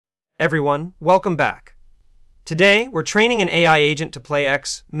Everyone, welcome back. Today, we're training an AI agent to play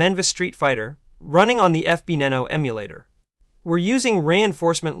Menvis Street Fighter, running on the FBNeo Emulator. We're using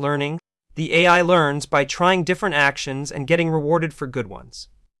reinforcement learning. The AI learns by trying different actions and getting rewarded for good ones.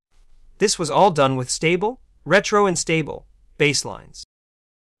 This was all done with stable, retro, and stable baselines.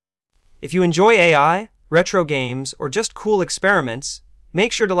 If you enjoy AI, retro games, or just cool experiments,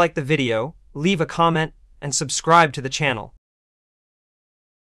 make sure to like the video, leave a comment, and subscribe to the channel.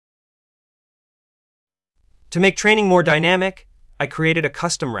 To make training more dynamic, I created a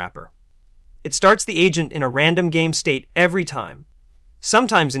custom wrapper. It starts the agent in a random game state every time,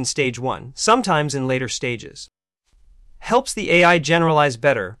 sometimes in stage 1, sometimes in later stages. Helps the AI generalize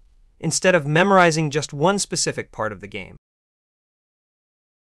better, instead of memorizing just one specific part of the game.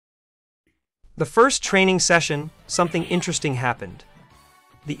 The first training session, something interesting happened.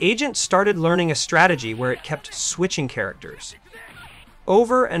 The agent started learning a strategy where it kept switching characters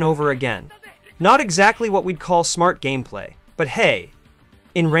over and over again. Not exactly what we'd call smart gameplay, but hey,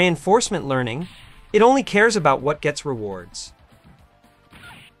 in reinforcement learning, it only cares about what gets rewards.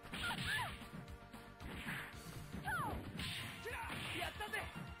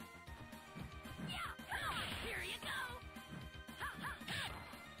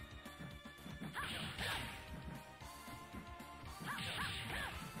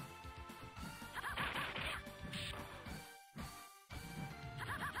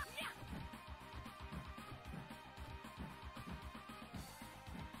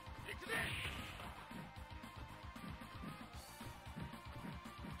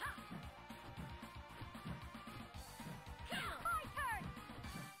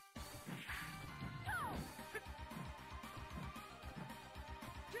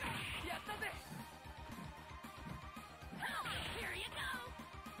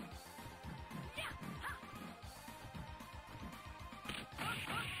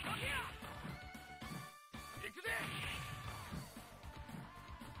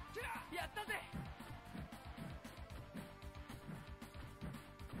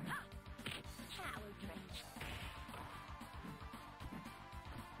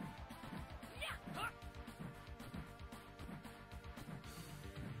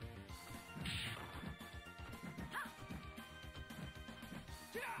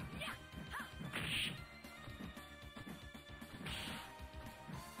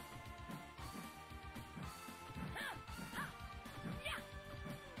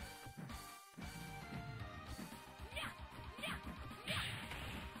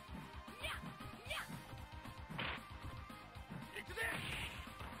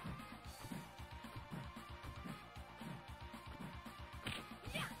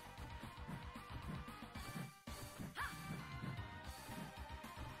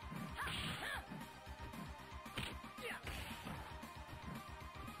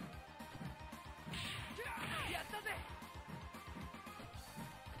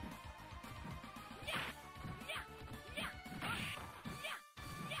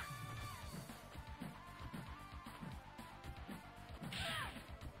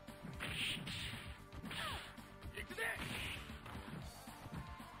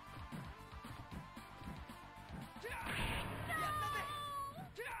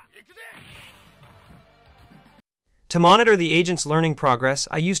 To monitor the agent's learning progress,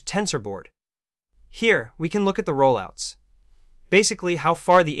 I used TensorBoard. Here, we can look at the rollouts. Basically, how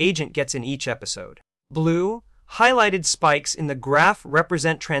far the agent gets in each episode. Blue, highlighted spikes in the graph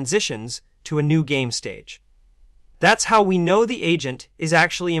represent transitions to a new game stage. That's how we know the agent is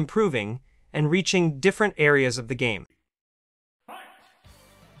actually improving and reaching different areas of the game.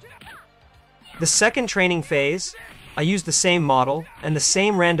 The second training phase, I used the same model and the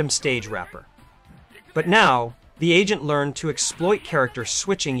same random stage wrapper. But now, the agent learned to exploit character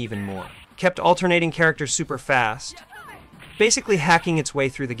switching even more. Kept alternating characters super fast, basically hacking its way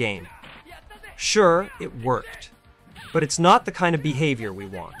through the game. Sure, it worked, but it's not the kind of behavior we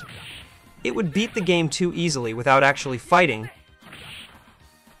want. It would beat the game too easily without actually fighting.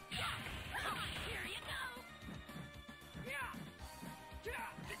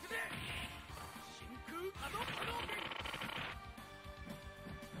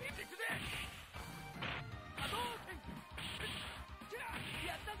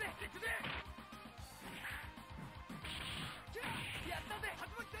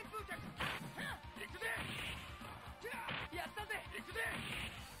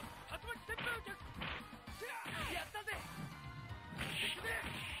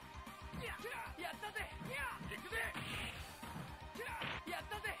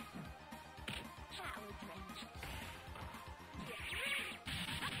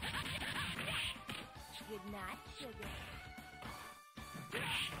 Good night, sugar.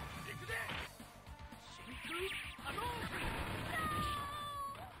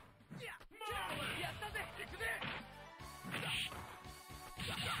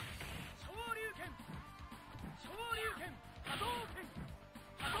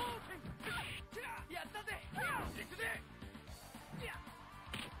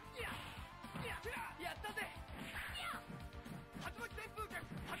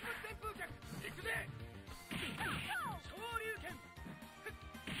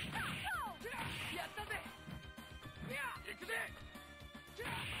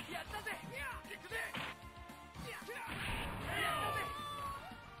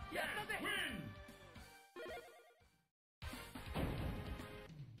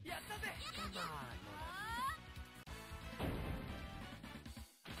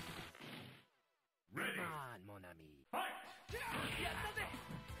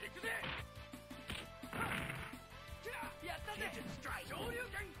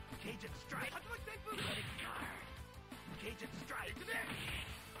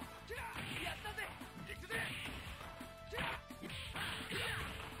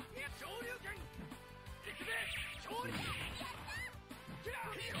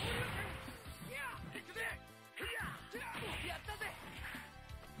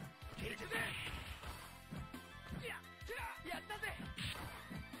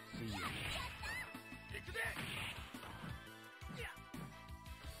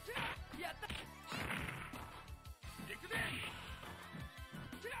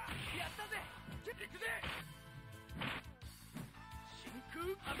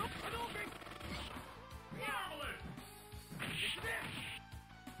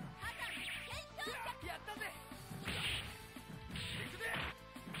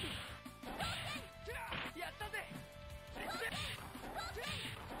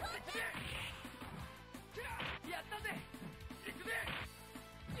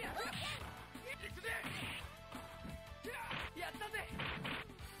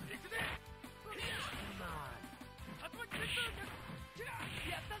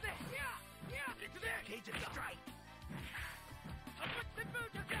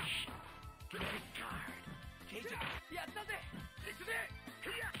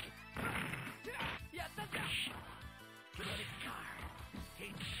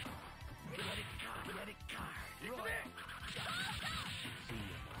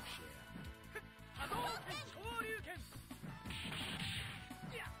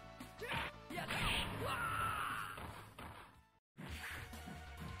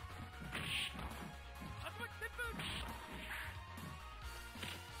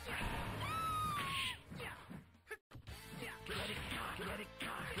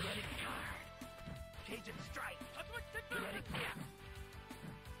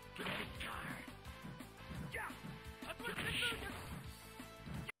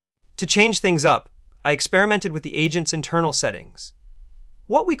 To change things up, I experimented with the agent's internal settings,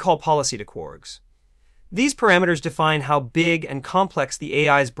 what we call policy to quargs. These parameters define how big and complex the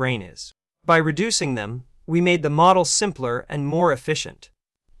AI's brain is. By reducing them, we made the model simpler and more efficient.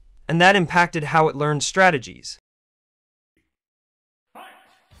 And that impacted how it learned strategies.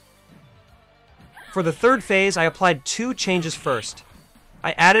 For the third phase, I applied two changes first.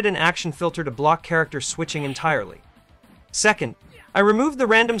 I added an action filter to block character switching entirely. Second, I removed the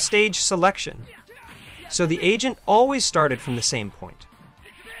random stage selection, so the agent always started from the same point.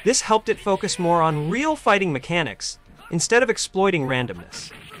 This helped it focus more on real fighting mechanics instead of exploiting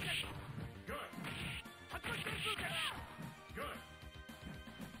randomness.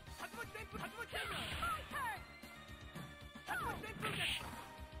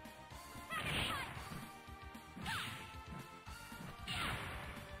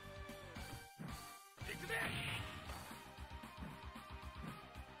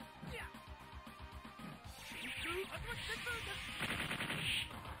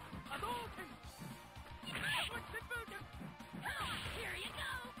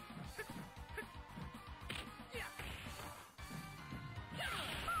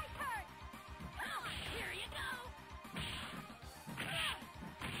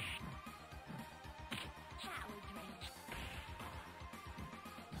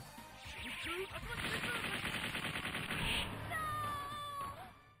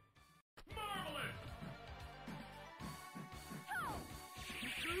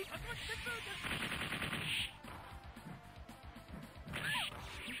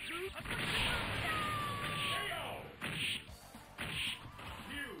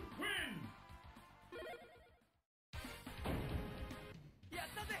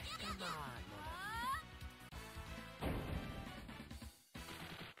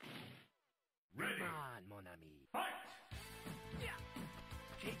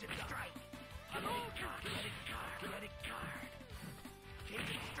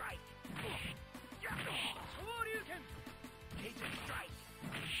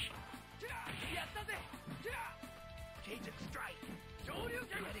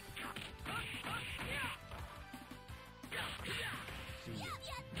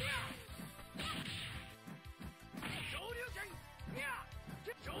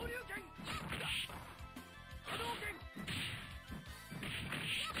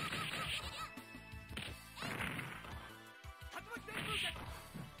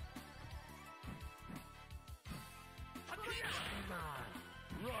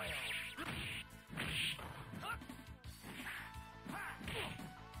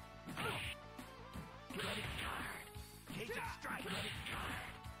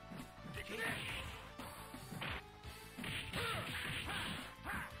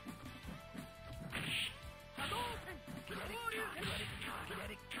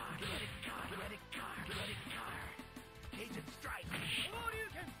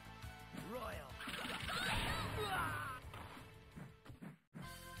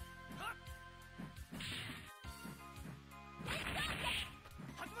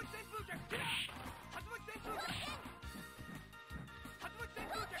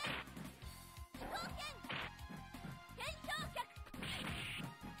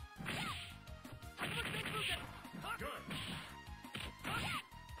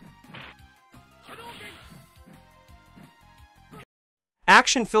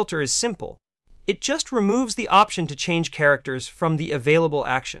 Action filter is simple. It just removes the option to change characters from the available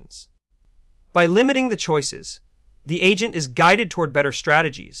actions. By limiting the choices, the agent is guided toward better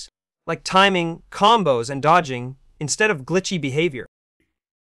strategies, like timing, combos, and dodging, instead of glitchy behavior.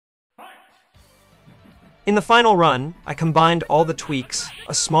 In the final run, I combined all the tweaks,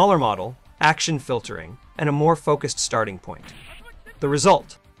 a smaller model, action filtering, and a more focused starting point. The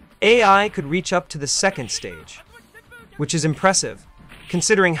result: AI could reach up to the second stage, which is impressive,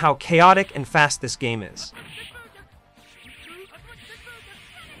 considering how chaotic and fast this game is.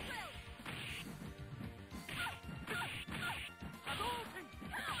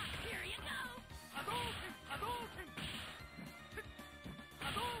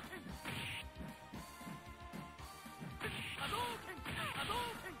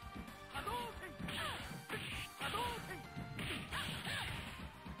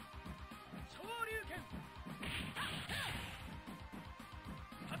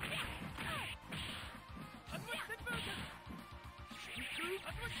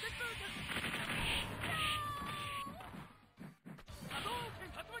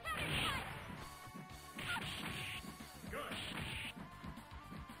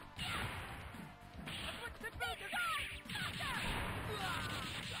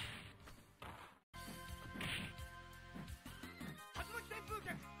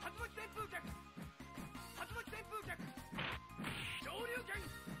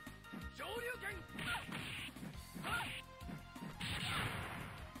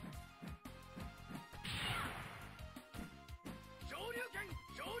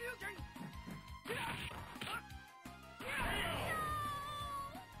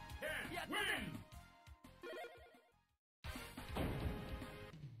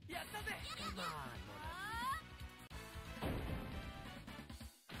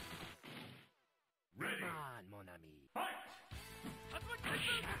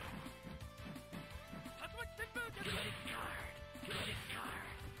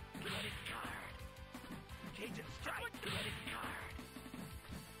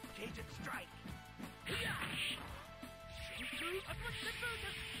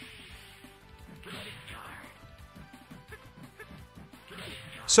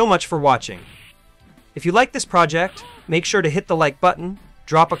 So much for watching. If you like this project, make sure to hit the like button,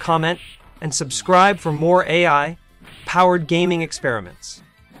 drop a comment, and subscribe for more AI-powered gaming experiments.